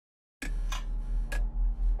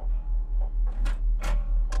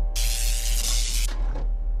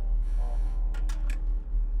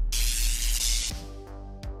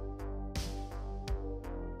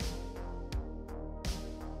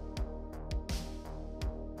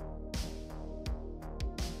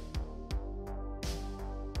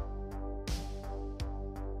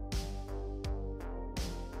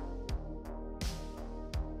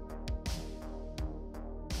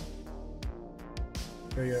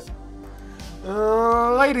There you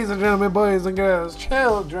go. Ladies and gentlemen, boys and girls,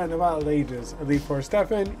 children of all ages, Elite Four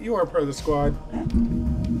Stefan, you are part of the squad.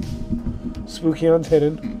 Spookion's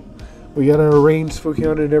hidden. We gotta arrange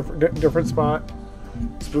Spookion in a different spot.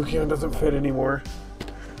 Spookion doesn't fit anymore,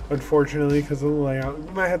 unfortunately, because of the layout.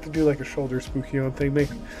 We might have to do like a shoulder Spookion thing. Make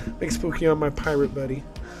Spookion my pirate buddy.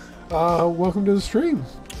 Welcome to the stream.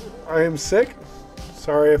 I am sick.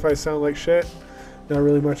 Sorry if I sound like shit. Not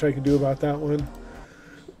really much I can do about that one.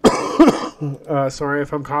 Sorry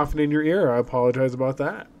if I'm coughing in your ear. I apologize about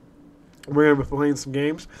that. We're going to be playing some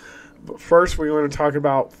games. But first, we're going to talk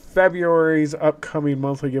about February's upcoming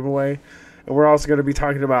monthly giveaway. And we're also going to be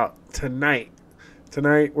talking about tonight.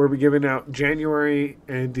 Tonight, we'll be giving out January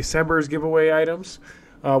and December's giveaway items.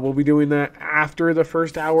 We'll be doing that after the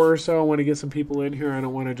first hour or so. I want to get some people in here. I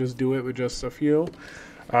don't want to just do it with just a few.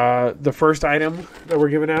 The first item that we're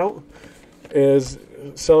giving out is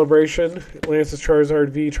Celebration Lance's Charizard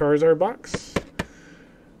V Charizard box.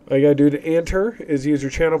 All you gotta do to enter is use your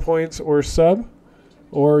channel points or sub,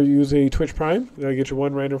 or use a Twitch Prime. That'll get you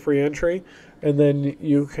one random free entry, and then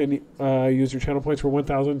you can use your channel points for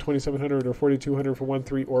 1,000, 2,700, or 4,200 for 1,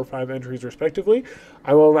 3, or 5 entries respectively.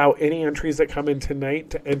 I will allow any entries that come in tonight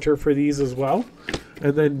to enter for these as well.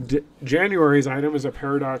 And then January's item is a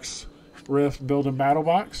Paradox Rift Build and Battle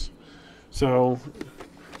box. So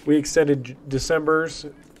we extended December's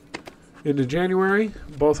into January.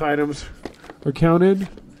 Both items are counted.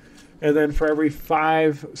 And then for every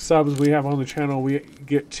 5 subs we have on the channel, we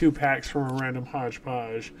get 2 packs from a random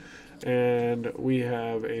hodgepodge. And we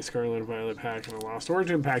have a Scarlet and Violet pack and a Lost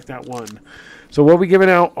Origin pack that won. So we'll be giving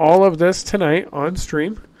out all of this tonight on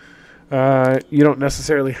stream. You don't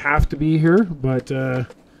necessarily have to be here, but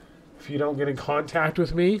if you don't get in contact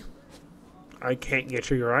with me, I can't get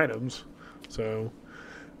you your items. So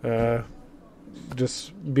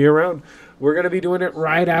just be around. We're going to be doing it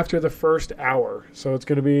right after the first hour. So it's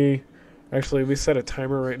going to be... Actually, we set a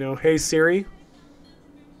timer right now. Hey, Siri.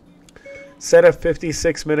 Set a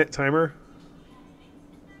 56-minute timer.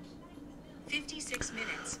 56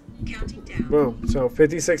 minutes. Counting down. Boom. So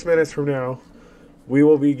 56 minutes from now, we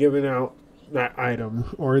will be giving out that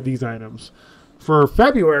item or these items. For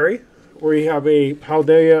February, we have a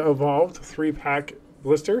Paldea Evolved 3-pack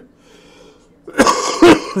blister.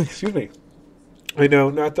 Excuse me. I know,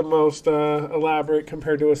 not the most elaborate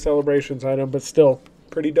compared to a Celebrations item, but still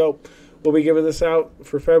pretty dope. We'll be giving this out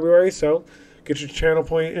for February, so get your channel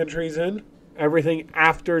point entries in. Everything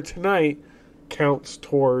after tonight counts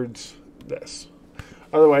towards this.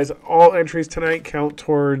 Otherwise, all entries tonight count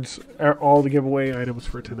towards all the giveaway items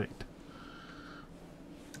for tonight.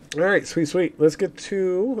 All right, sweet, sweet. Let's get to...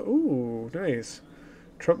 Ooh, nice.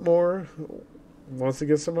 Trumpmore wants to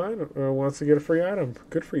get some item, wants to get a free item.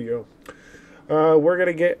 Good for you. We're going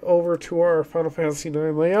to get over to our Final Fantasy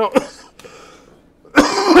IX layout.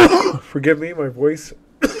 Forgive me, my voice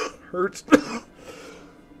hurts.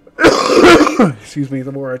 Excuse me,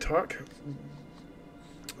 the more I talk.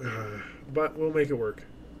 But we'll make it work.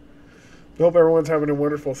 Hope everyone's having a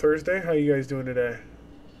wonderful Thursday. How you guys doing today?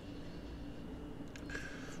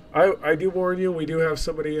 I do warn you, we do have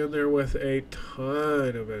somebody in there with a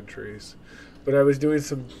ton of entries. But I was doing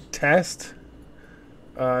some tests.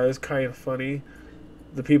 It was kind of funny.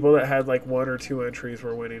 The people that had like 1 or 2 entries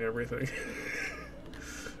were winning everything.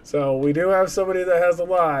 So we do have somebody that has a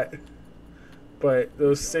lot, but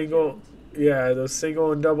those single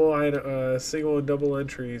and double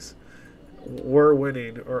entries were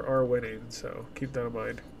winning or are winning. So keep that in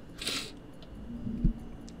mind.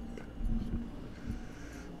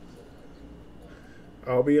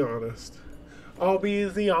 I'll be honest. I'll be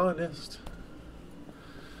the honest.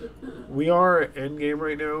 We are at endgame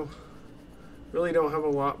right now. Really don't have a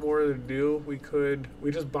lot more to do.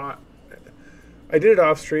 We just bought... I did it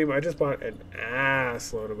off stream. I just bought an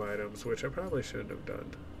ass load of items, which I probably shouldn't have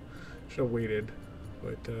done. Should have waited.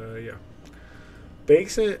 But, yeah.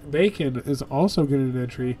 Bacon is also getting an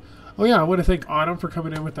entry. Oh, yeah. I want to thank Autumn for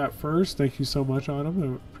coming in with that first. Thank you so much, Autumn. I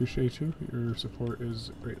appreciate you. Your support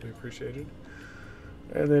is greatly appreciated.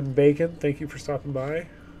 And then Bacon, thank you for stopping by.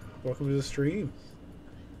 Welcome to the stream.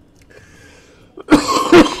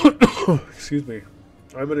 Excuse me.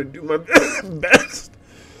 I'm going to do my best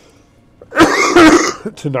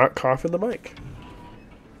to not cough in the mic.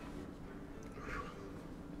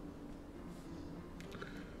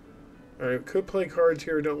 I could play cards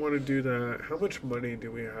here. Don't want to do that. How much money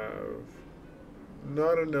do we have?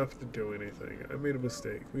 Not enough to do anything. I made a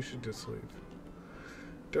mistake. We should just leave.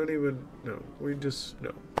 Don't even... No.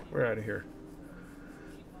 No. We're out of here.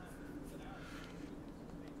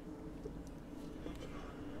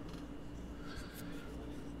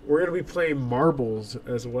 We're going to be playing marbles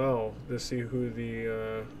as well to see who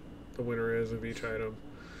the winner is of each item.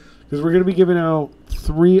 Because we're going to be giving out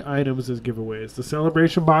 3 items as giveaways. The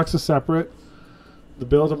celebration box is separate. The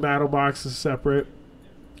build and battle box is separate.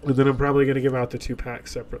 And then I'm probably going to give out the 2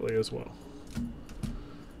 packs separately as well.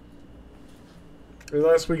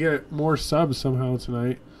 Unless we get more subs somehow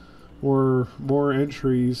tonight. Or more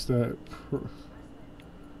entries that...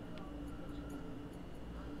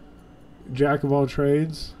 Jack of all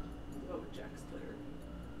trades. Oh, Jack's player.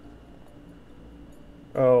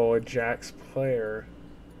 Oh, a Jack's player.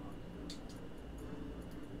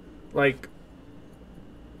 Like...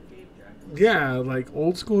 Game Jack. Yeah, like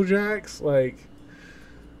old school Jacks. Like...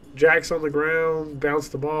 Jacks on the ground, bounce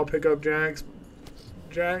the ball, pick up Jacks.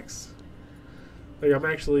 Jacks. Like, I'm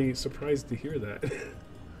actually surprised to hear that.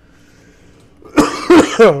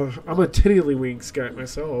 I'm a tiddlywinks guy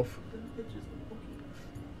myself.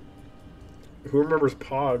 Who remembers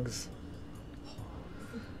Pogs?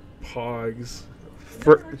 Pogs.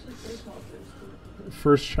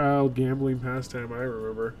 First child gambling pastime I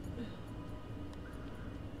remember.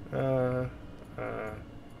 Alright,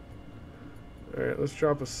 let's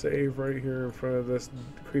drop a save right here in front of this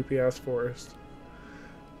creepy ass forest.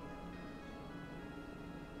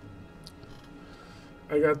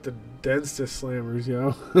 I got the densest slammers,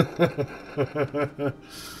 yo.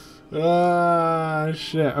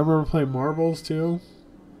 Shit. I remember playing marbles too.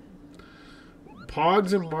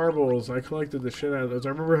 Pogs and marbles. I collected the shit out of those. I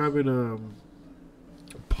remember having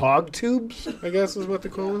pog tubes, I guess is what they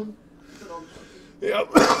call them. Yep.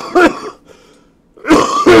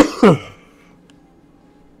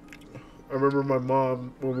 I remember my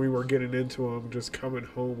mom, when we were getting into them, just coming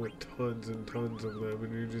home with tons and tons of them,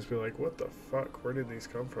 and you'd just be like, what the fuck? Where did these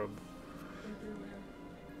come from? Everywhere.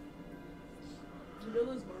 Do you know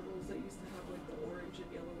those marbles that used to have like the orange and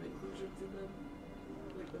yellow inclusions in them?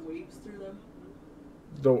 Like the waves through them?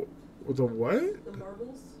 The what? The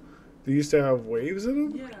marbles? They used to have waves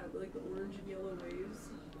in them? Yeah, like the orange and yellow waves.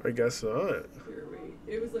 I guess not. Here, wait.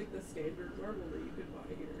 It was like the standard marble that you could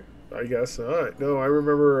buy here. I guess not. No, I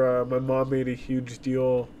remember my mom made a huge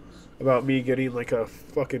deal about me getting like a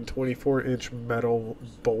fucking 24-inch metal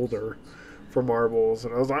boulder for marbles.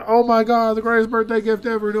 And I was like, oh my god, the greatest birthday gift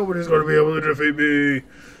ever. Nobody's going to be able to defeat me.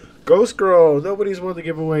 Ghost Girl. Nobody's won the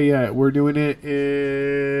giveaway yet. We're doing it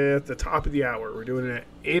at the top of the hour. We're doing it at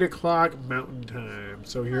 8 o'clock Mountain Time.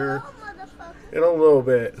 So here in a little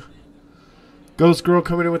bit. Ghost Girl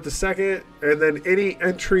coming in with the second. And then any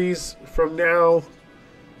entries from now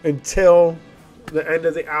until the end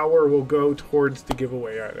of the hour will go towards the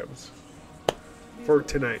giveaway items for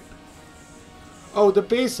tonight. Oh, the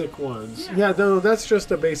basic ones. Yeah, no, that's just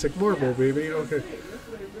a basic marble, baby. Okay.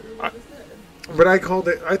 But I called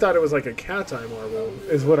it, I thought it was like a cat's eye marble,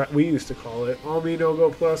 is what we used to call it. All Me No Go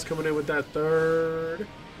Plus coming in with that third.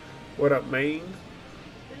 What up, Maine?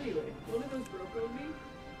 Anyway, one of those broke on me,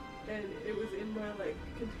 and it was in my like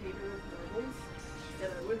container of marbles, and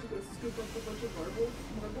I went to go scoop up a bunch of marbles,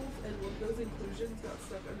 and one of those inclusions got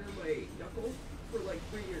stuck under my knuckle for like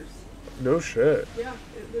 3 years. No shit. Yeah,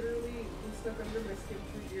 it literally was stuck under my skin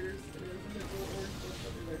for years, and there was a little orange bush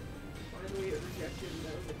under there. Finally, it rejected, and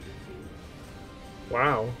that was at 15.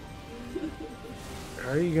 Wow.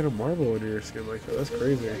 How do you get a marble under your skin like that? That's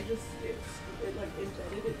crazy. It like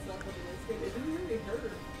embedded itself under my skin. It didn't really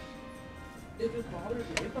hurt. It just bothered me.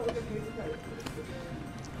 It felt like a paper cut.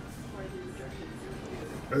 Finally rejected.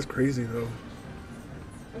 That's crazy, though.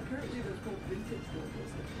 Apparently, there's called vintage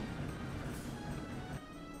marbles.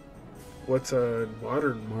 What's a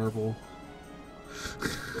modern marble?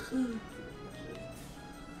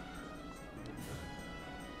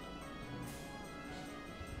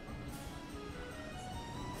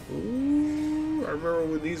 Ooh, I remember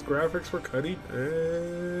when these graphics were cutting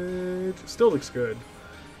edge. It still looks good.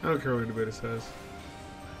 I don't care what anybody says.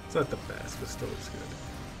 It's not the best, but still looks good.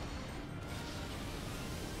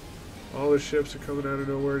 All the ships are coming out of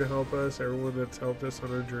nowhere to help us. Everyone that's helped us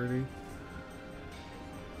on our journey.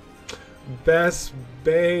 Best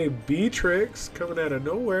Bay Beatrix coming out of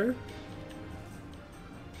nowhere.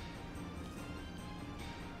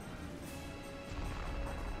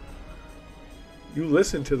 You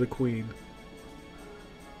listen to the queen.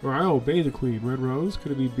 Or I obey the queen. Red Rose,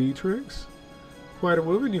 could it be Beatrix? Quite a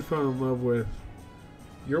woman you fell in love with.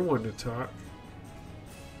 You're one to talk.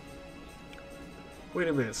 Wait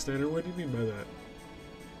a minute, Stanner, what do you mean by that?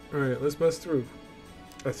 Alright, let's bust through.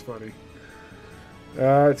 That's funny.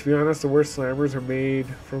 To be honest, the worst slammers are made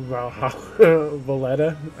from Valhalla.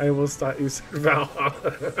 Valletta? I almost thought you said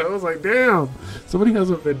Valhalla. I was like, damn! Somebody has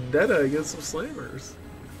a vendetta against some slammers.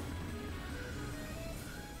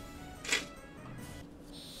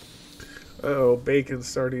 Uh-oh, Bacon's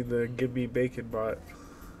starting the Give Me Bacon bot.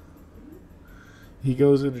 He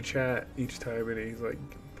goes into chat each time and he's like,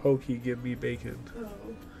 Pokey, give me bacon. Oh.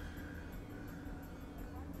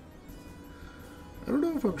 I don't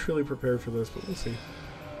know if I'm truly prepared for this, but we'll see.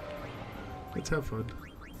 Let's have fun.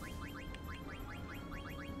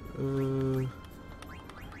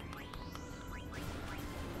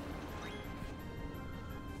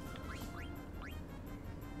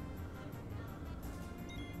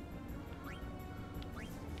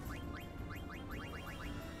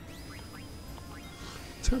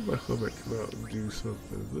 Let's have my helmet come out and do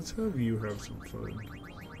something. Let's have you have some fun.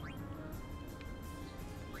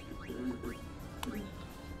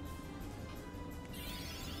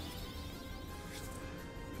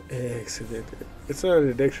 Excellent. It's not an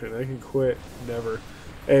addiction. I can quit. Never.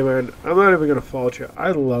 Hey man, I'm not even gonna fault you.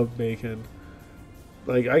 I love bacon.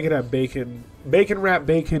 Like I could have bacon, wrapped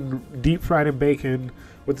bacon, deep fried in bacon,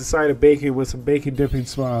 with the side of bacon with some bacon dipping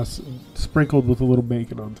sauce, sprinkled with a little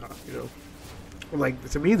bacon on top. You know, like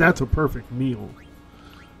to me that's a perfect meal.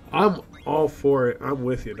 I'm all for it. I'm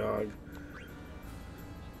with you, dog.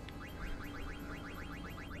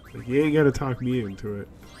 Like, you ain't gotta talk me into it.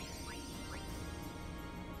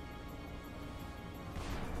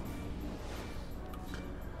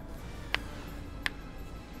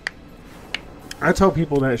 I tell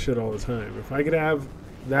people that shit all the time. If I could have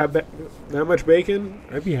that much bacon,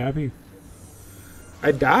 I'd be happy.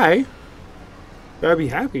 I'd die, but I'd be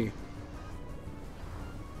happy.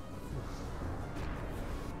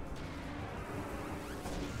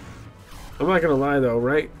 I'm not gonna lie though,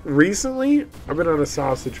 right? Recently, I've been on a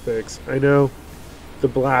sausage fix. I know the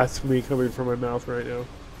blasphemy coming from my mouth right now.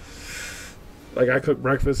 Like I cooked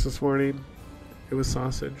breakfast this morning. It was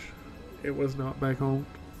sausage. It was not back home.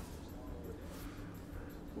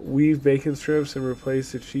 Weave bacon strips and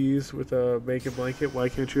replace the cheese with a bacon blanket. Why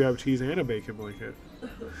can't you have cheese and a bacon blanket?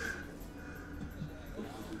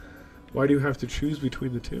 Why do you have to choose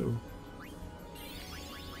between the two?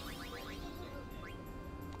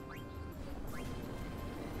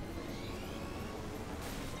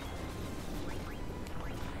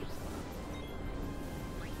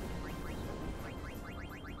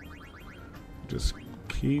 Just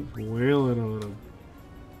keep wailing on them.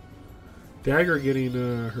 Dagger getting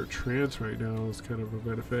her trance right now is kind of a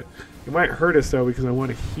benefit. It might hurt us though because I want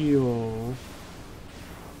to heal.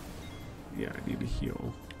 Yeah, I need to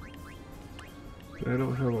heal. But I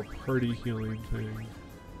don't have a party healing thing.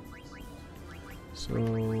 So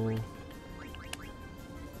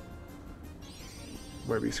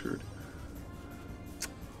might be screwed.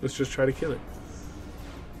 Let's just try to kill it.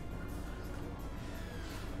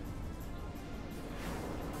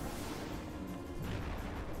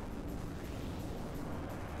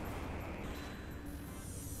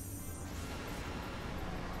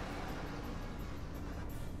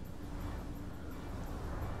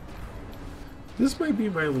 This might be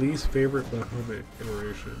my least favorite Bahamut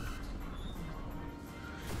iteration.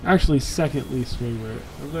 Actually, second least favorite.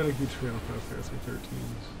 I'm not a huge fan of Final Fantasy 13s.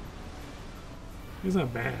 He's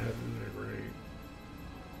not bad, he's not great.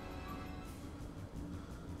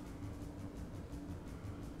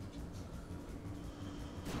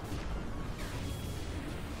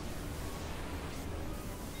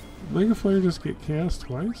 Mega Flare just get cast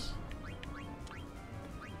twice?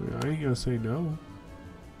 I ain't gonna say no.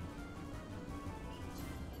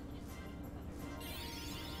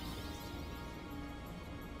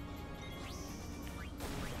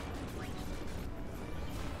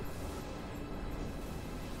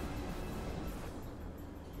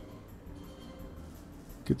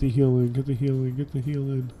 Get the healing, get the healing, get the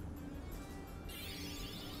healing.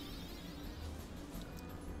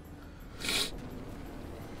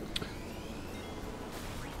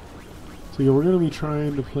 So yeah, we're gonna be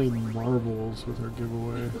trying to play marbles with our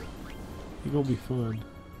giveaway. It's gonna be fun.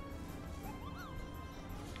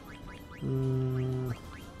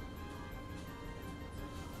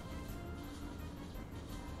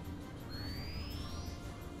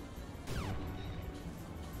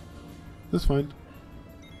 That's fine.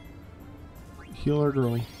 Heal our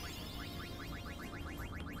girl.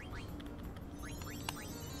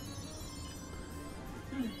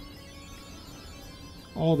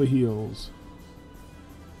 All the heals.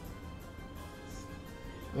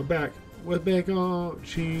 I'm back. With bacon,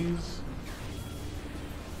 cheese.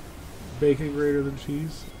 Bacon greater than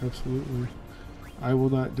cheese? Absolutely. I will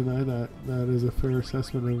not deny that. That is a fair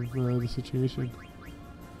assessment of the situation.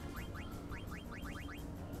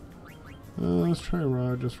 Let's try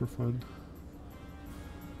raw just for fun.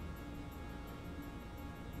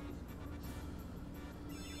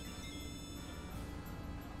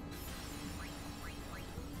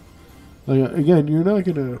 Like, again, you're not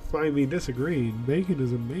going to find me disagreeing. Bacon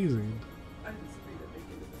is amazing. I disagree that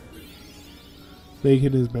bacon is better than cheese.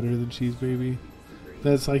 Bacon is better than cheese, baby. Disagree.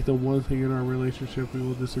 That's like the one thing in our relationship we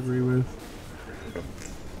will disagree with.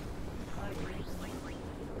 I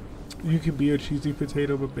agree. You can be a cheesy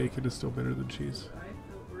potato, but bacon is still better than cheese. I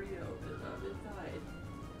feel Oreo and inside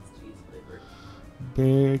it's cheese flavored.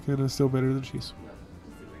 Bacon is still better than cheese. No,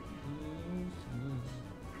 disagree.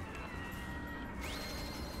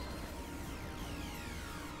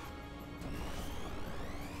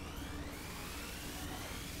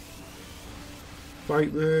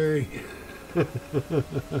 Fight me!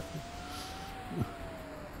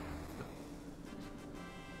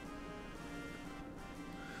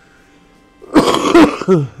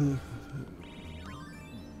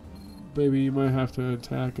 Baby, you might have to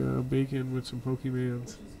attack Bacon with some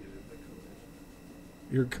Pokemons.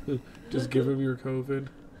 Just give him your COVID.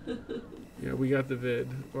 Yeah, we got the vid.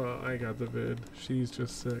 Well, I got the vid. She's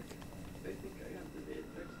just sick. I think I have the vid.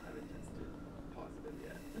 I just haven't tested positive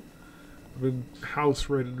yet. I've been house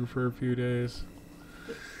ridden for a few days.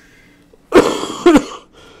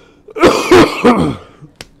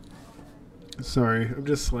 Sorry, I'm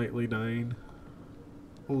just slightly dying.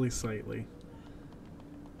 Only slightly.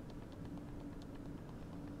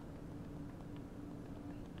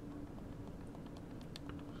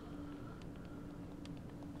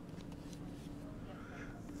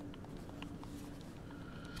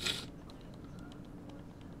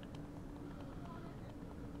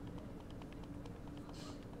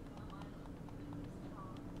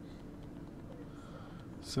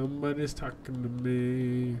 Somebody's talking to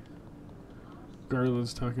me.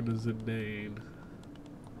 Garland's talking to Zidane.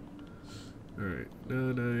 Alright.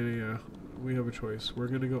 No, yeah. We have a choice. We're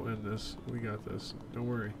gonna go end this. We got this. Don't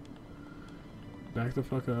worry. Back the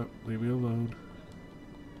fuck up. Leave me alone.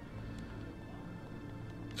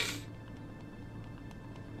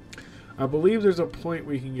 I believe there's a point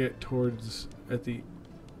we can get towards at the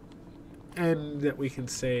end that we can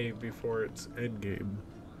save before it's endgame.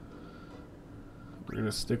 We're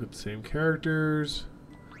gonna stick with the same characters.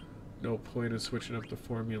 No point in switching up the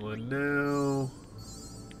formula now.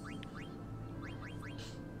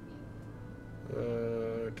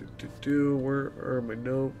 Where are my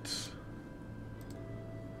notes?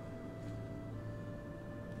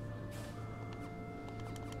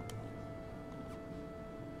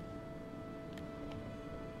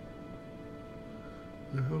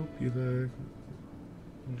 I hope you like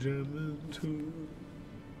jamming too.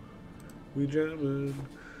 We jamming.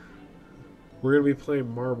 We're gonna be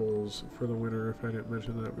playing marbles for the winner. If I didn't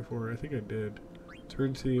mention that before, I think I did.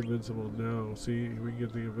 Turn to the invincible. No, see, we can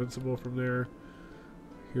get the invincible from there.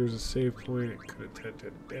 Here's a save point. Could have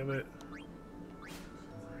tented. Damn it.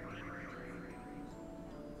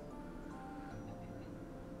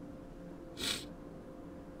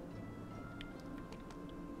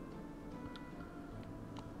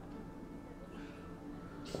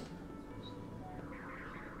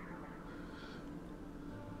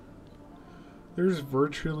 There's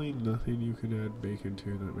virtually nothing you can add bacon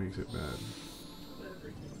to that makes it bad.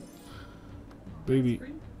 Baby,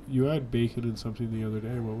 you had bacon in something the other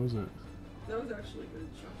day. What was it? That was actually good,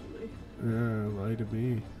 shockingly. Yeah, lie to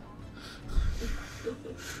me.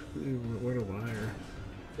 What a liar.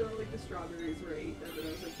 So like the strawberries were 8, and then I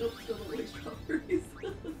was like, nope, still don't like strawberries.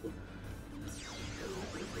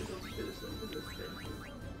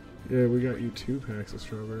 Yeah, we got you 2 packs of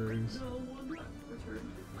strawberries. No, one got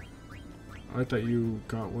returned. I thought you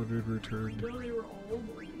got one and returned. No, they were all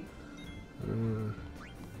moldy.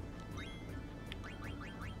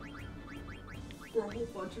 For a whole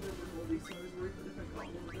bunch of them were moldy, so I was worried that if I got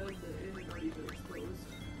one of them, that it had not even exposed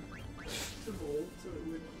to mold, so it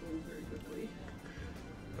would mold very quickly.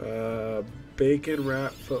 Bacon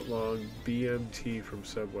wrap footlong BMT from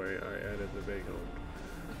Subway. I added the bacon.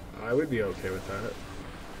 I would be okay with that.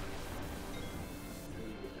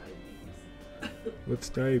 What's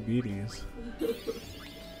diabetes?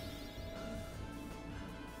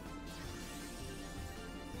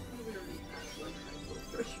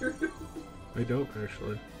 I don't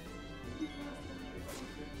actually.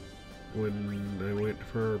 When I went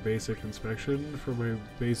for a basic inspection for my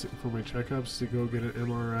checkups to go get an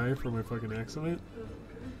MRI for my fucking accident.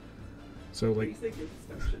 So like,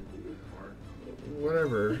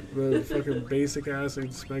 whatever, the fucking basic ass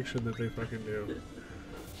inspection that they fucking do.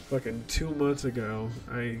 Fucking 2 months ago,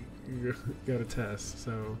 I got a test,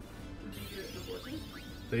 so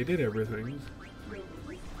they did everything.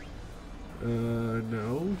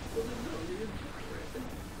 No.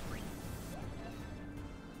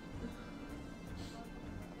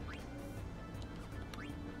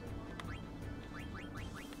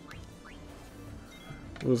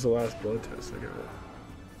 What was the last blood test I got?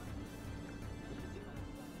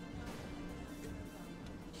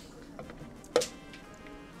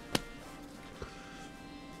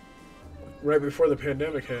 Right before the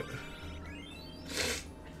pandemic hit.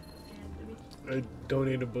 I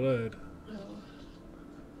donated blood. Oh.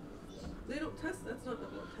 They don't test. That's not the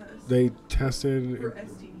blood test. They tested for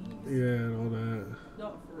STDs. Yeah, and all that.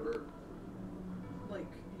 Not for like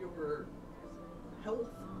your health.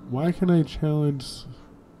 Why can I challenge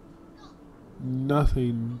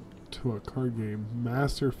nothing to a card game?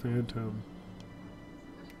 Master Phantom.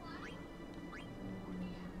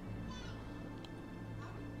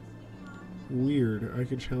 Weird. I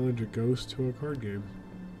could challenge a ghost to a card game.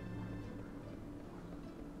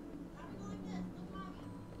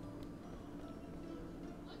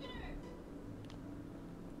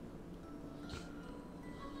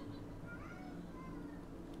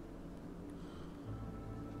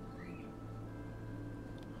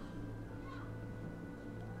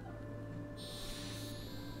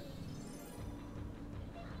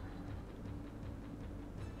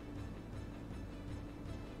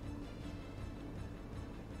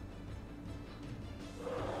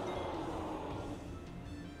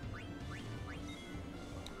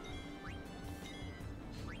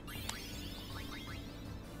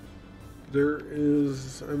 There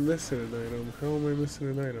is... I'm missing an item. How am I missing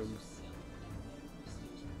an item?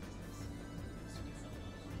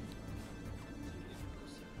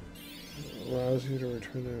 Allows you to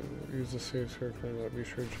return it. Use the save square card. Be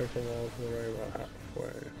sure to check the wall to the right about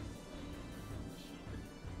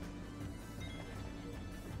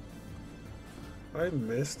halfway. I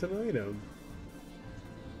missed an item.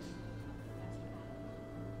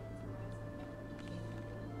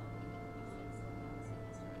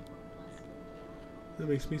 That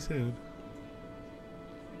makes me sad.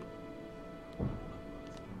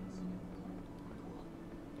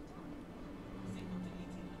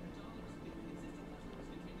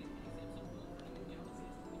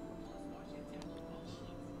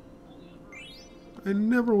 I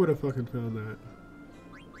never would have fucking found that.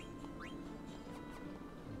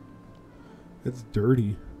 It's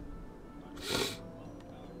dirty.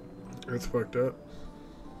 That's fucked up.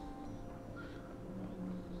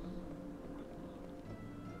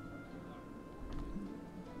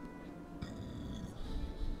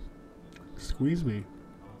 Squeeze me.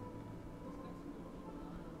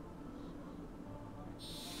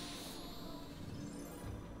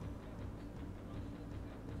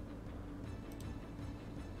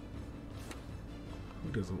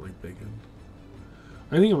 Who doesn't like bacon?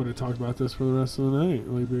 I think I'm going to talk about this for the rest of the night.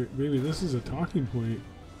 Like, baby, this is a talking point.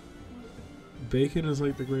 Bacon is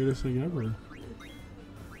like the greatest thing ever.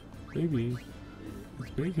 Baby,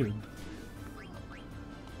 it's bacon.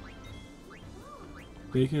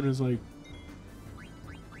 Bacon is like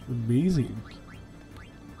amazing.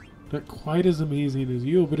 Not quite as amazing as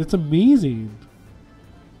you, but it's amazing.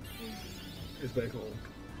 It's back home.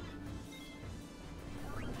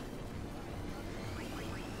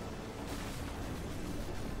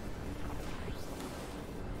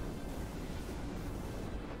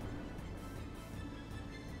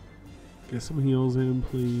 Get some heals in,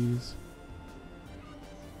 please.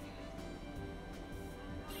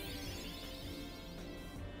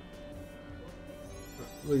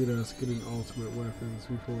 Look at us getting ultimate weapons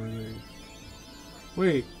before they...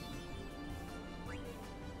 Wait.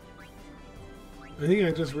 I think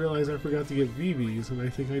I just realized I forgot to get VBs, and I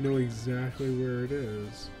think I know exactly where it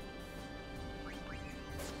is.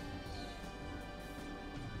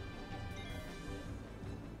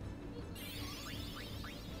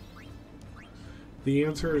 The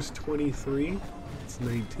answer is 23. It's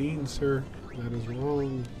 19, sir. That is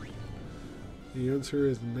wrong. The answer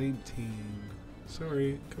is 19.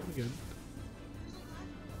 Sorry, come again.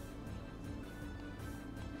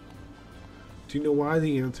 Do you know why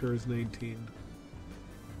the answer is 19?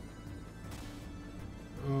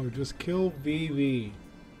 Oh, just kill VV.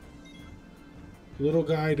 Little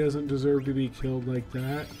guy doesn't deserve to be killed like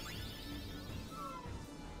that.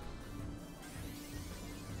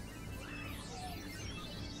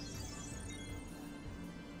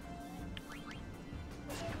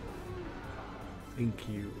 Thank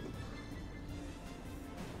you.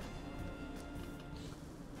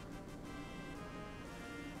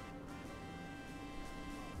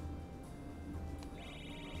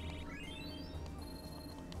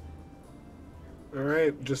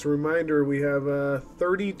 Alright, just a reminder, we have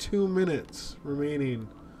 32 minutes remaining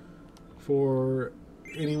for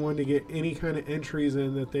anyone to get any kind of entries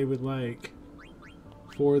in that they would like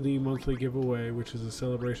for the monthly giveaway, which is a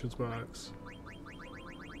celebrations box.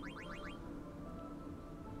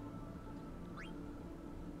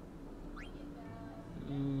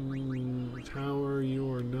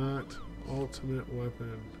 ultimate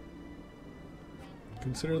weapon.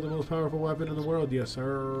 Consider the most powerful weapon in the world. Yes,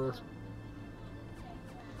 sir.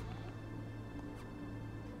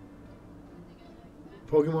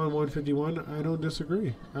 Pokemon 151, I don't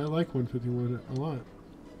disagree. I like 151 a lot.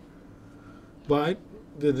 But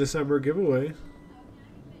the December giveaway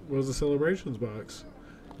was a Celebrations box.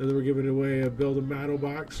 And then we're giving away a Build a Battle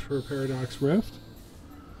box for Paradox Rift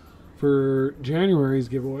for January's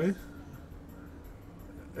giveaway.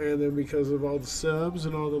 And then because of all the subs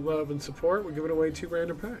and all the love and support, we're giving away 2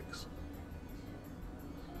 random packs.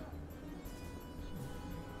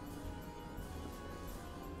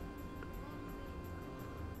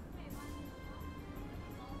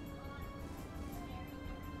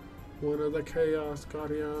 One of the Chaos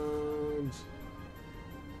Guardians.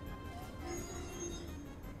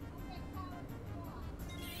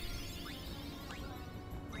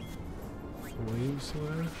 Flame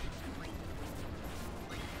Slash?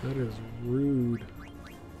 That is rude.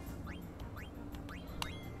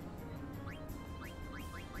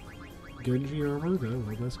 Genji armor?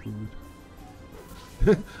 Well, that's good.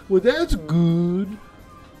 Well, that's good.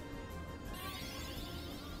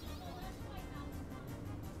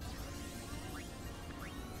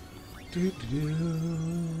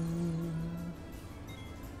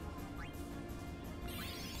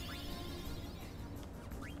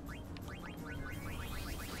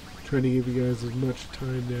 Trying to give you guys as much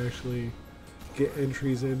time to actually get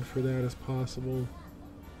entries in for that as possible.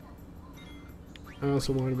 I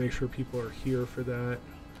also want to make sure people are here for that,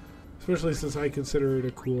 especially since I consider it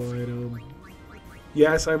a cool item.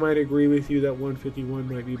 Yes, I might agree with you that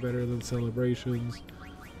 151 might be better than Celebrations,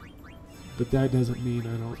 but that doesn't mean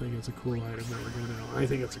I don't think it's a cool item that we're giving out. I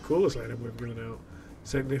think it's the coolest item we've given out.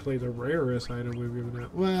 It's technically the rarest item we've given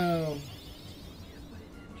out. Well,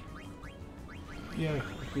 yeah,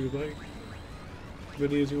 if you'd like.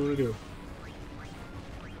 Videos you want to do.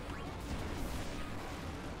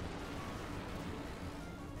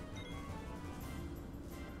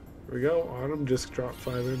 There we go. Autumn just dropped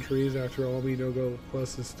 5 entries after all me no go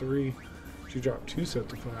plus is 3. She dropped 2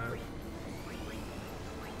 sets of 5.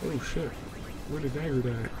 Oh shit. Where did Dagger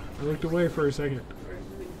die? I looked away for a second.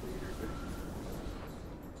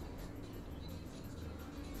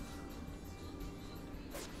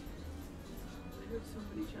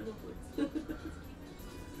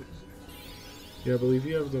 Yeah, I believe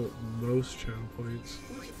you have the most channel points.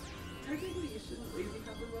 Technically, you shouldn't really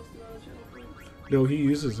have the most amount of channel points. No, he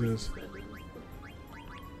uses his.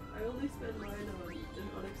 I only spend mine on an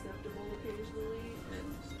unacceptable occasionally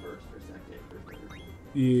and first or second or third.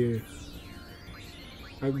 Yeah.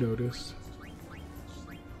 I've noticed.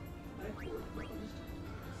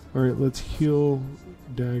 Alright, let's heal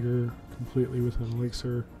Dagger completely with an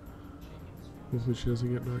elixir. Hopefully she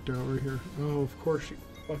doesn't get knocked out right here. Oh, of course she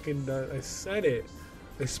fucking does. I said it.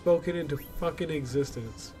 I spoke it into fucking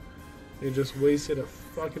existence. And just wasted a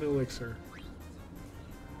fucking elixir.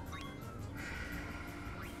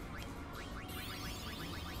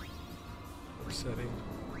 Upsetting.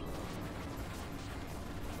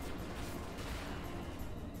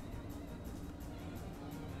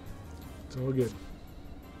 It's all good.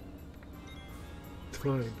 It's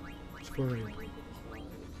fine. It's fine.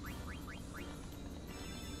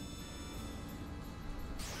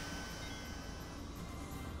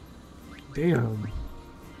 Damn.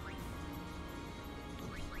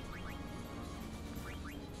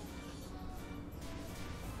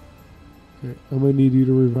 Okay, I'm gonna need you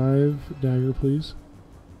to revive Dagger, please.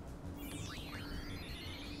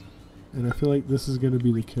 And I feel like this is gonna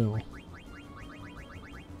be the kill.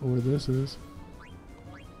 Or this is.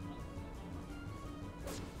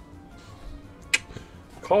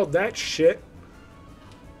 Called that shit.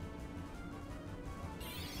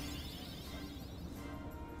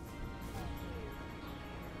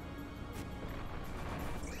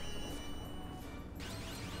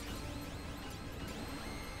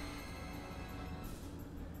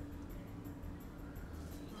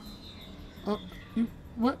 Oh, you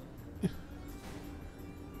what?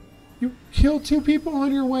 You killed 2 people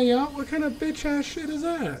on your way out? What kind of bitch ass shit is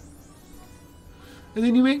that? And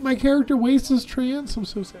then you make my character waste his trance? I'm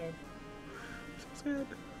so sad. So sad.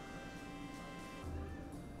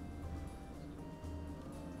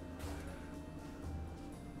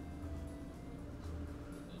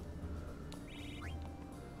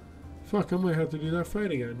 Fuck, I might have to do that fight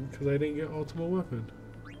again because I didn't get ultimate weapon.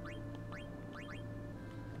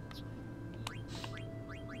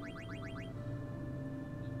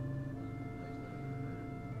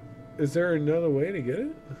 Is there another way to get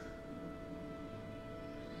it?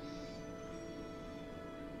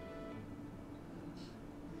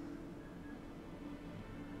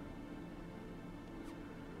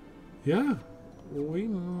 Yeah, we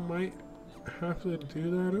might have to do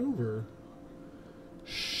that over.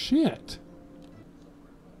 Shit.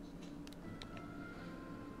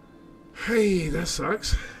 Hey, that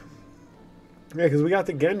sucks. Yeah, because we got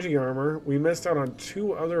the Genji armor. We missed out on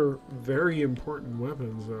 2 other very important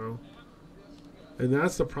weapons, though. And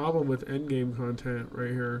that's the problem with endgame content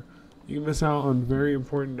right here. You can miss out on very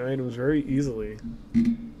important items very easily.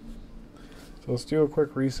 So let's do a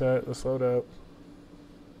quick reset. Let's load up.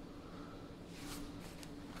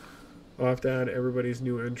 I'll have to add everybody's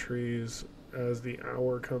new entries as the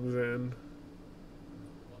hour comes in.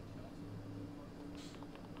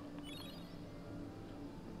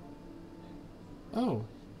 Oh,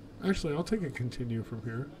 actually, I'll take a continue from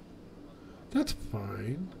here. That's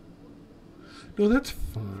fine. No, that's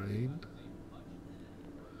fine.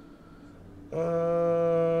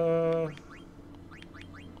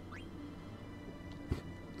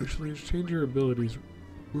 Actually, just change your abilities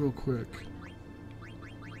real quick.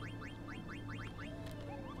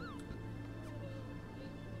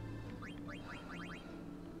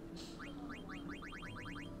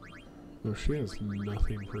 No, she has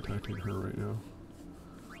nothing protecting her right now.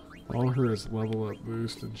 All her is level up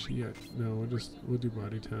boost, and she had no. We'll do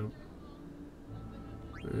body temp,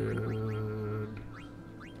 and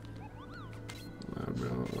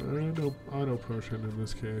no auto potion in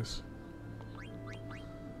this case.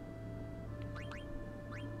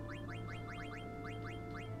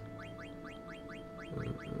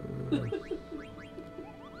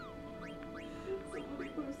 Somebody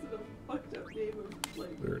posted a fucked up name of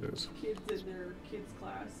like There it is. kids in their kids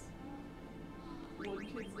class. One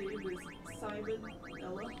kid's name is Simon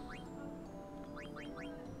Ella,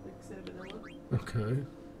 like Salmonella. Okay.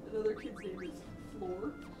 Another kid's name is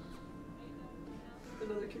Floor.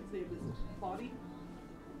 Another kid's name is Body.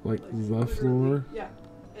 Like the literally- floor. Yeah,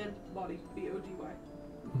 and Body, B-O-D-Y.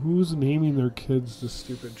 Who's naming their kids this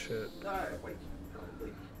stupid shit? Wait,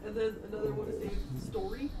 probably. And then another one is named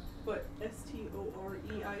Story, but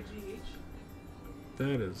S-T-O-R-E-I-G-H.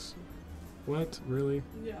 That is, what, really?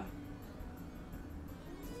 Yeah.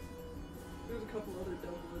 There's a couple other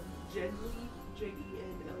dumb ones. Genlee,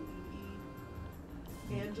 J-E-N-L-E-E.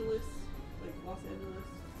 Angeles, like Los Angeles.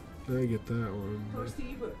 I get that one.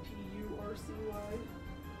 Percy, but P-U-R-C-Y.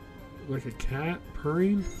 Like a cat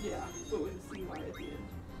purring? Yeah, but with a C-Y at the end.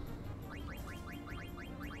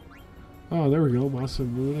 Oh, there we go,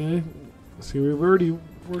 Masamune. See, we've already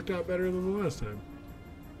worked out better than the last time.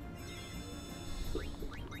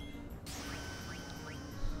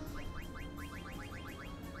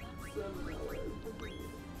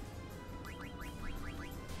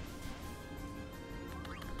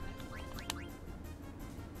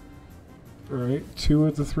 Alright, 2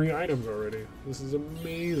 of the 3 items already. This is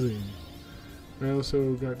amazing. I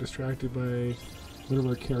also got distracted by one of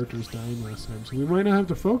our characters dying last time, so we might not have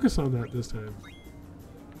to focus on that this time.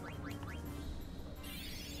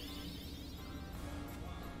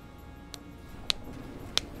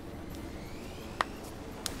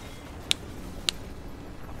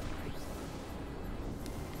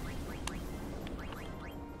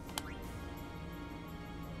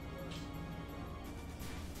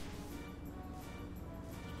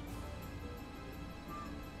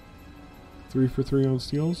 Three for 3 on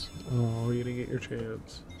steals? Oh, you didn't get your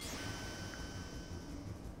chance.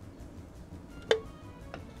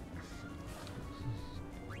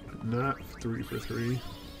 Not 3 for 3.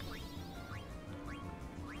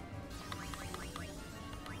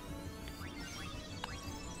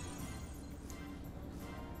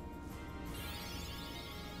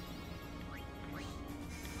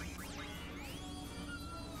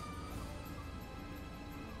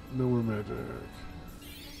 No more magic.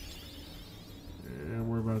 And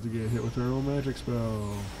we're about to get hit with our own magic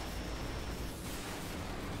spell.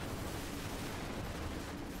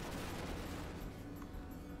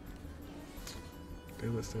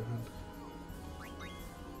 Damn it, Stefan.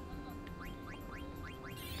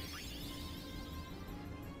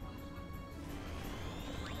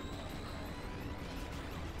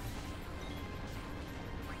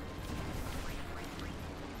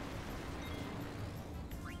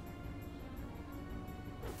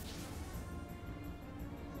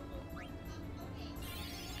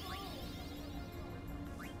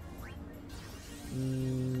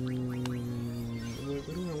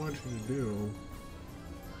 What do I want you to do?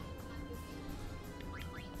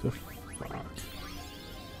 The fuck?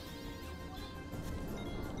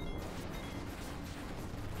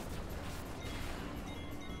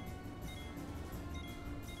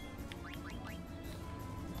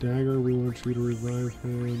 Dagger, we want you to revive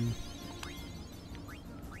him.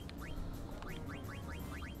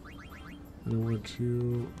 And I want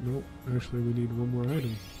you... Nope, actually we need one more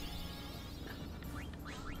item.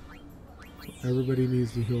 Everybody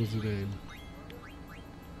needs to heal Zidane.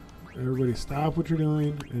 Everybody stop what you're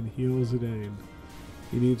doing and heal Zidane.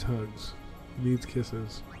 He needs hugs. He needs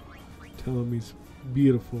kisses. Tell him he's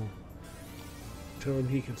beautiful. Tell him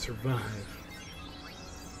he can survive.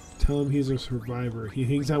 Tell him he's a survivor. He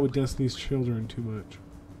hangs out with Destiny's Children too much.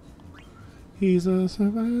 He's a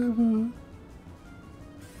survivor.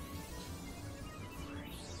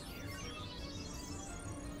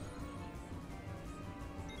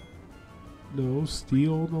 No,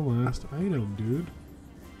 steal the last item, dude.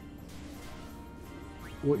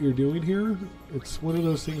 What you're doing here, it's one of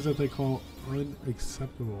those things that they call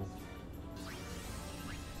unacceptable.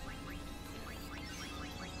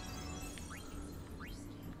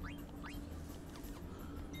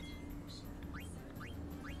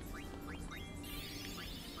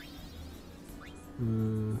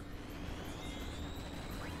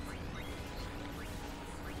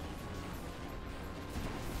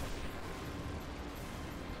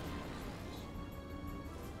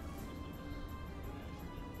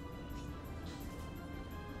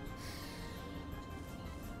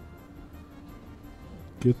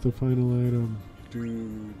 Get the final item,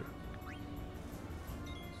 dude.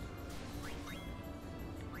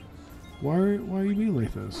 Why are you being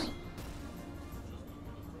like this?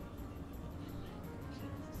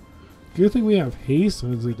 Good thing we have haste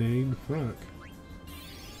on Zidane. Fuck.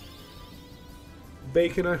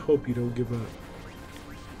 Bacon, I hope you don't give up.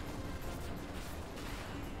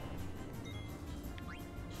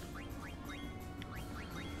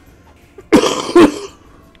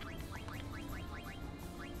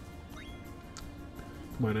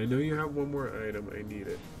 Come on, I know you have one more item. I need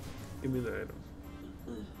it. Give me the item.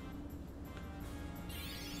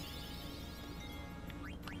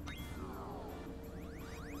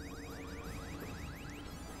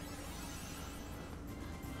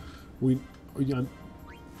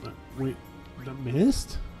 Wait, the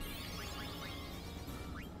mist?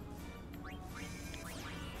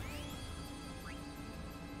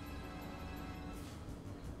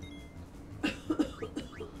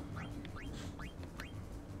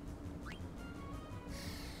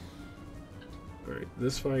 Alright,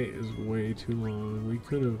 this fight is way too long. We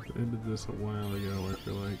could have ended this a while ago, I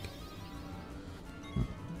feel like.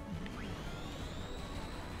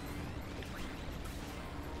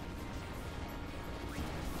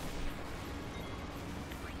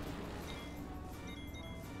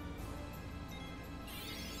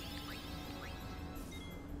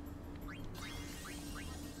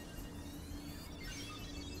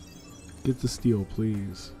 Get the steel,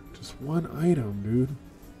 please. Just one item, dude.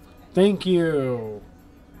 Thank you.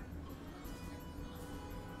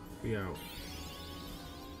 We out.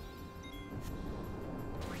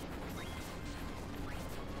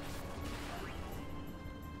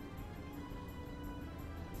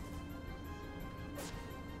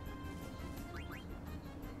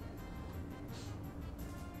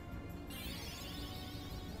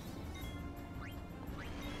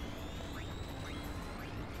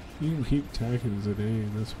 You can keep attacking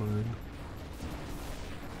Zidane, that's fine.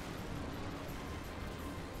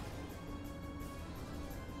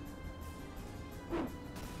 I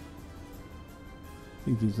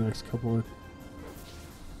think these next couple of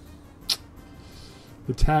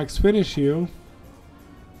attacks finish you.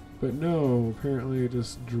 But no, apparently it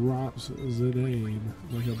just drops Zidane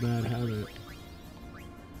like a bad habit.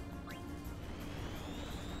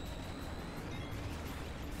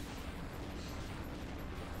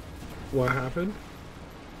 What happened?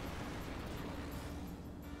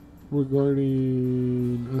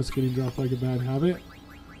 Regarding us getting dropped like a bad habit?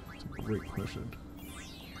 That's a great question.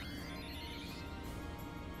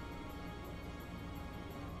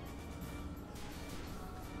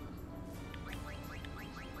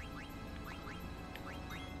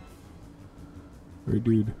 Alright,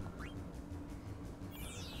 dude.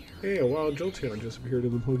 Hey, a wild Jolteon just appeared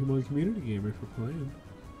in the Pokemon community game if you're playing.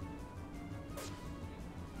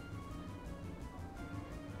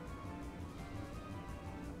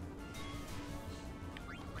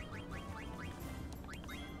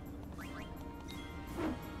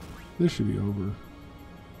 This should be over.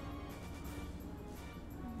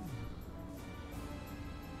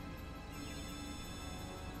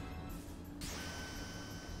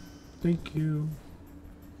 Thank you.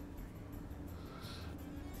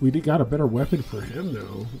 We got a better weapon for him,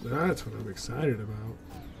 though. That's what I'm excited about.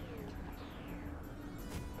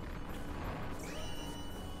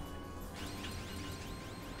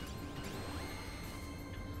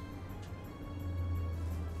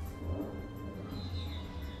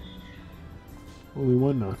 Only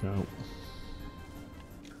one knockout.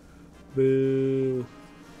 Boo.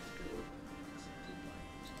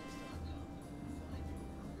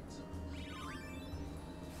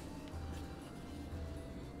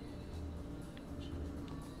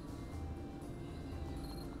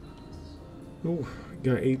 Oh,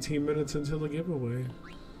 got 18 minutes until the giveaway.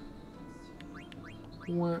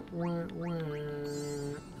 Wah, wah, wah.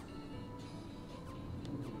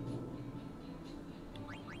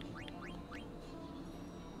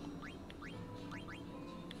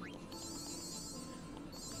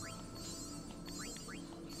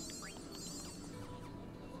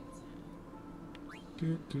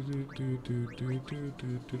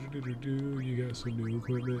 You got some new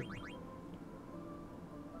equipment.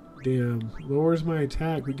 Damn, lowers my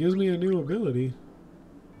attack, but gives me a new ability.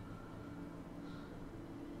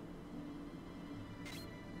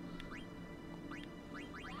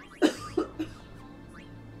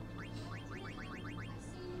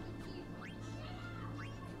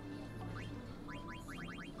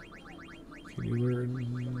 Can you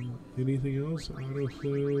learn anything else?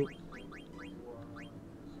 Autofloat.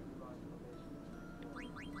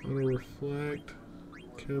 Auto reflect.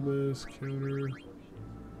 Chemist. Counter.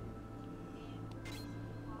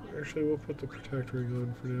 Actually, we'll put the protect ring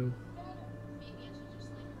on for now.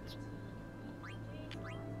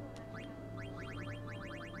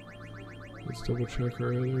 Let's double check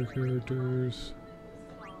our other characters.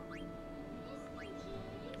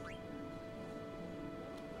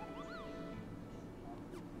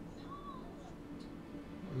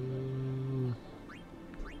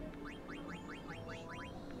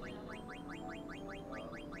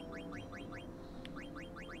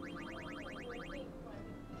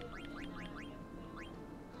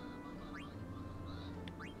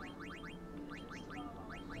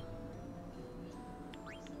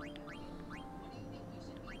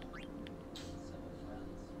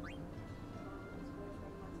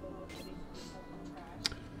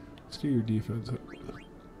 Do your defense.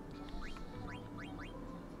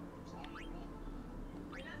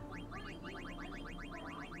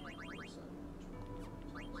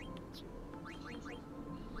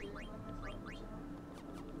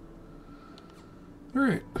 All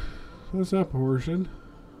right, that's that portion.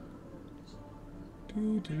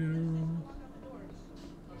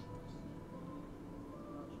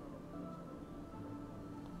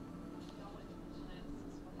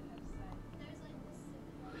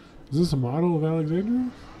 Is this a model of Alexandria?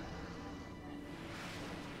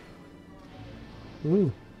 Oh,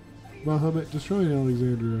 Bahamut destroying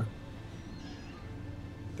Alexandria.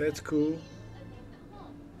 That's cool.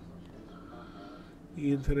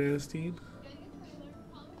 Interesting.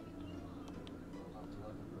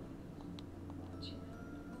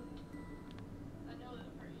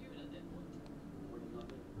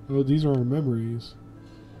 Oh, these are our memories.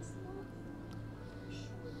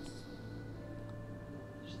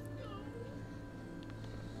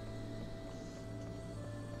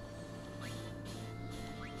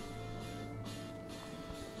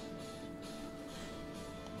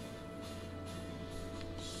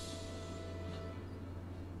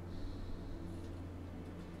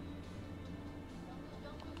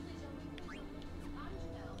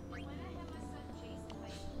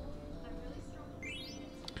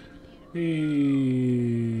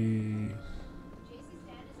 Hey.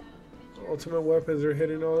 Ultimate weapons are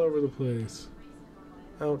hitting all over the place.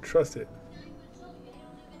 I don't trust it.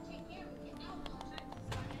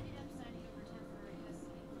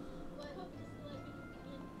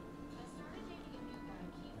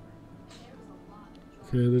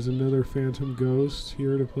 Okay, there's another phantom ghost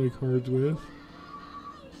here to play cards with.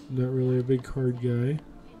 Not really a big card guy.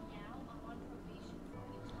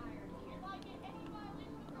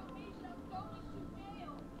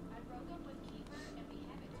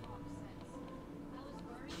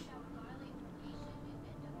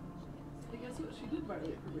 She did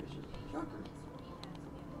violate probation. Shocker.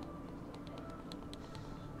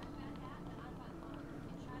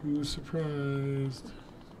 Who's surprised?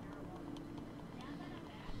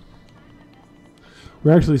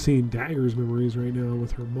 We're actually seeing Dagger's memories right now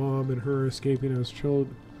with her mom and her escaping as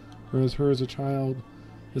children, or as her as a child,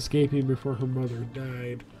 escaping before her mother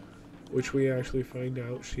died, which we actually find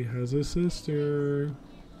out she has a sister.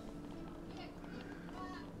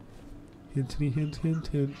 Hintity hint hint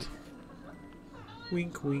hint.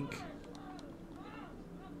 Wink wink.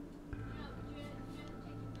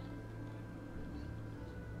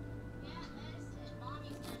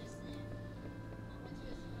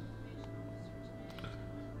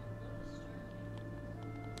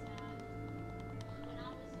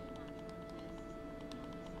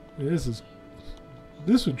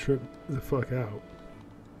 This would trip the fuck out.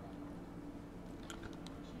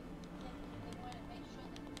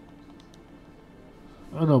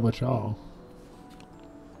 don't know about y'all.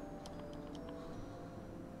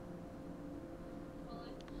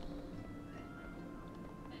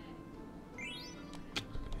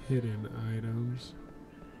 Hidden items.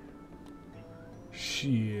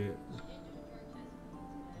 Shit.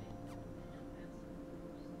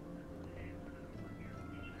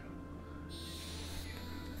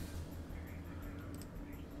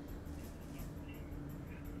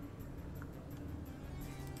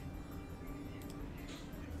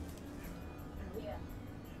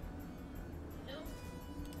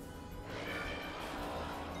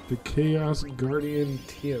 The Chaos Guardian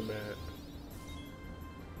Tiamat.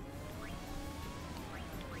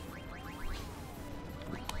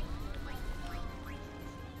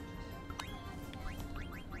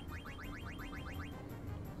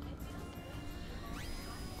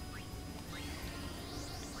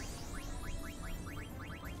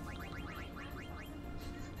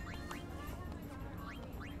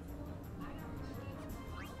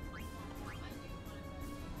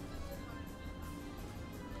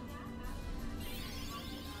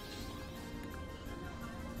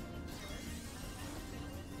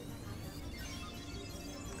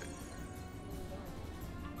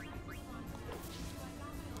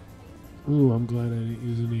 Ooh, I'm glad I didn't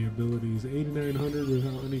use any abilities. 8,900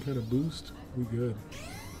 without any kind of boost. We good.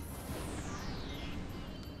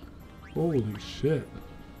 Holy shit.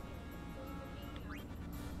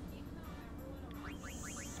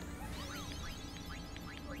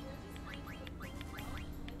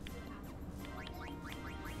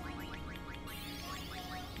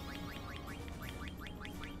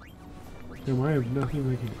 Damn, I have nothing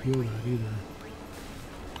that can heal that either.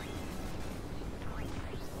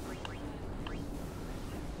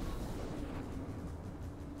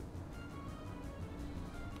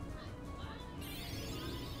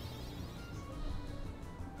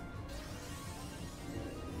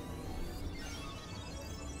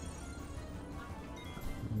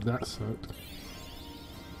 That sucked.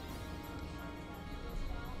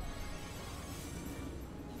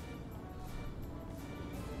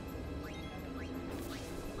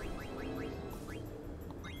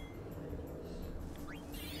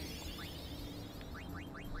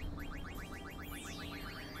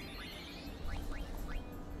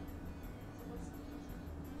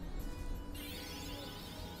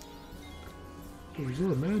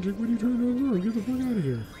 Resort magic? What are you trying to absorb? Get the fuck out of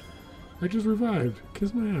here. I just revived.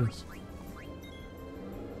 Kiss my ass.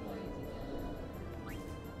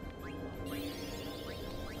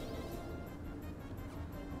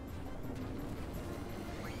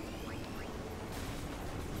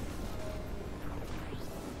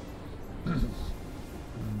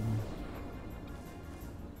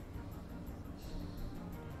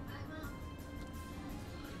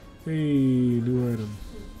 Hey, new item.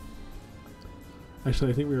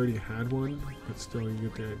 Actually, I think we already had one, but still, you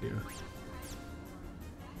get the idea.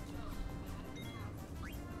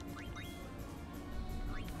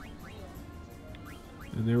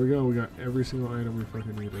 And there we go, we got every single item we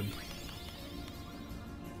fucking needed.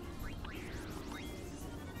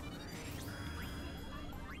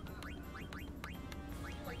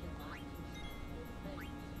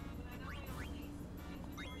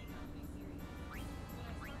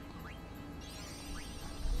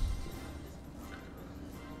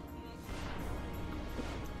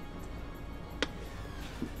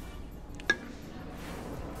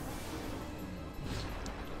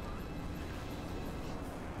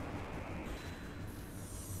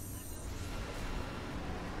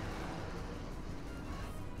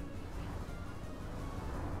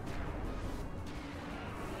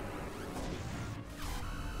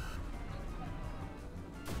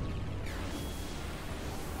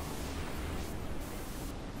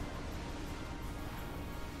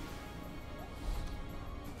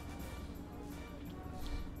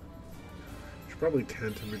 Probably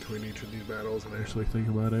tent in between each of these battles and actually think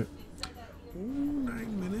about it. Ooh,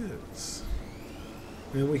 9 minutes.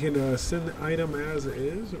 And we can send the item as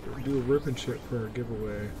is, or do a rip and shit for our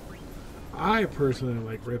giveaway. I personally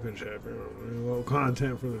like rip and shit. A little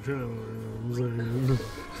content for the channel.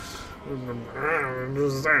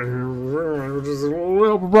 Just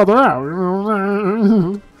help a brother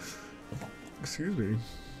out. Excuse me.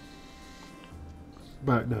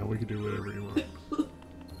 But no, we can do whatever you want.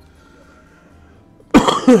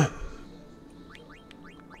 You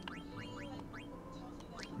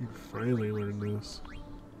finally learned this.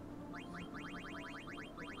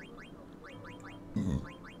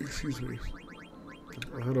 Excuse me.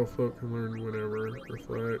 Auto folk can learn whatever.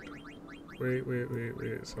 Reflect. Wait.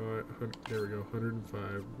 Saw it. There we go.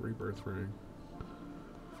 105. Rebirth ring.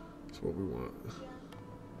 That's what we want.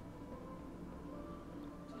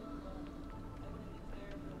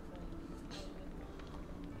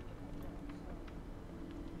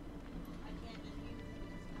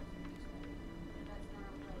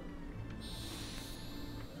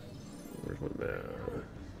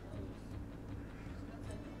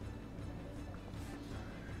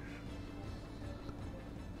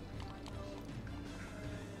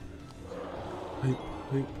 Hey,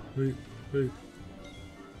 hey, hey, hey.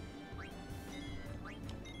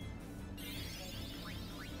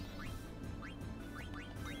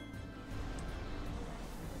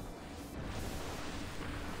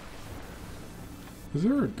 Is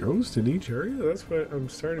there a ghost in each area? That's what I'm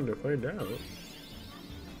starting to find out.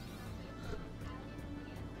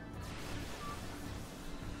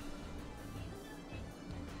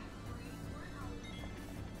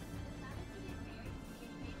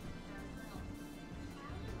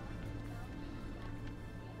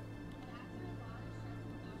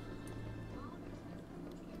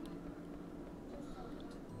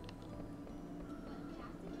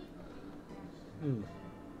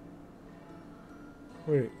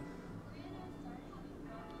 Wait.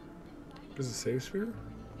 Is it save sphere?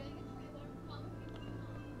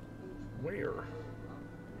 Where?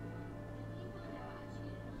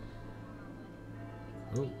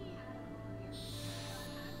 Oh.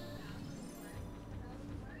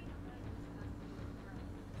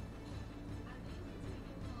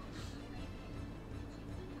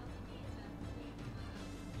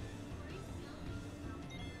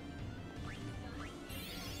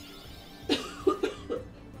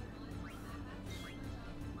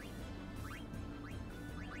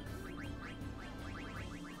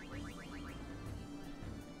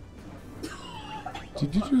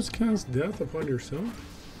 Did you just cast death upon yourself?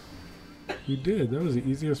 You did. That was the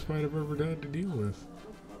easiest fight I've ever had to deal with.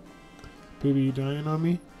 Baby, you dying on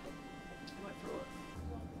me?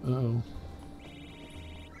 Uh-oh.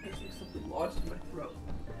 There's like something lodged in my throat.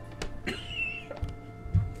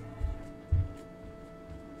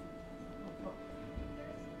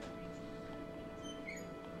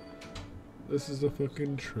 This is a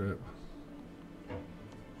fucking trip.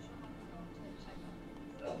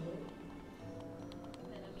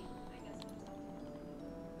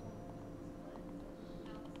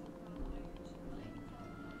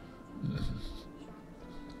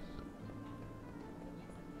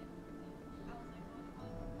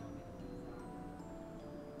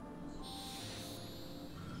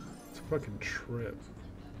 It's a fucking trip.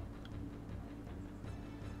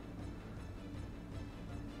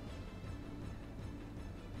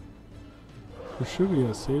 There should be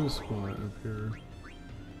a save spot up here.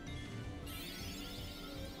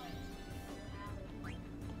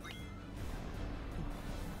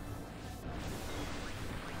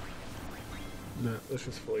 Nah, let's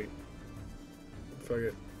just flee. Fuck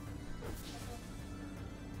it.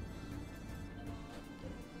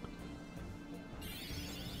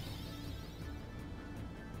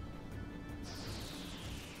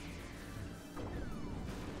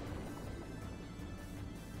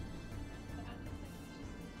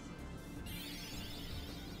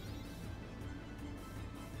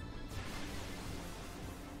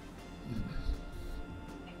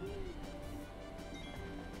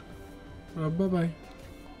 Bye-bye.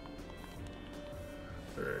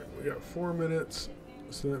 Alright, we got 4 minutes,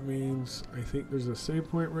 so that means I think there's a save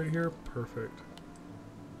point right here. Perfect.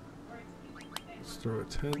 Let's throw a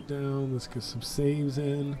tent down. Let's get some saves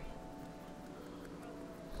in.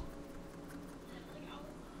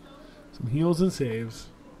 Some heals and saves.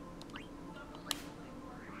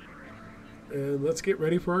 And let's get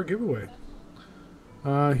ready for our giveaway.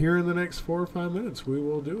 Here in the next 4 or 5 minutes, we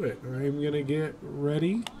will do it. I'm going to get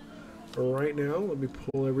ready. Right now, let me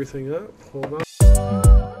pull everything up. Hold on.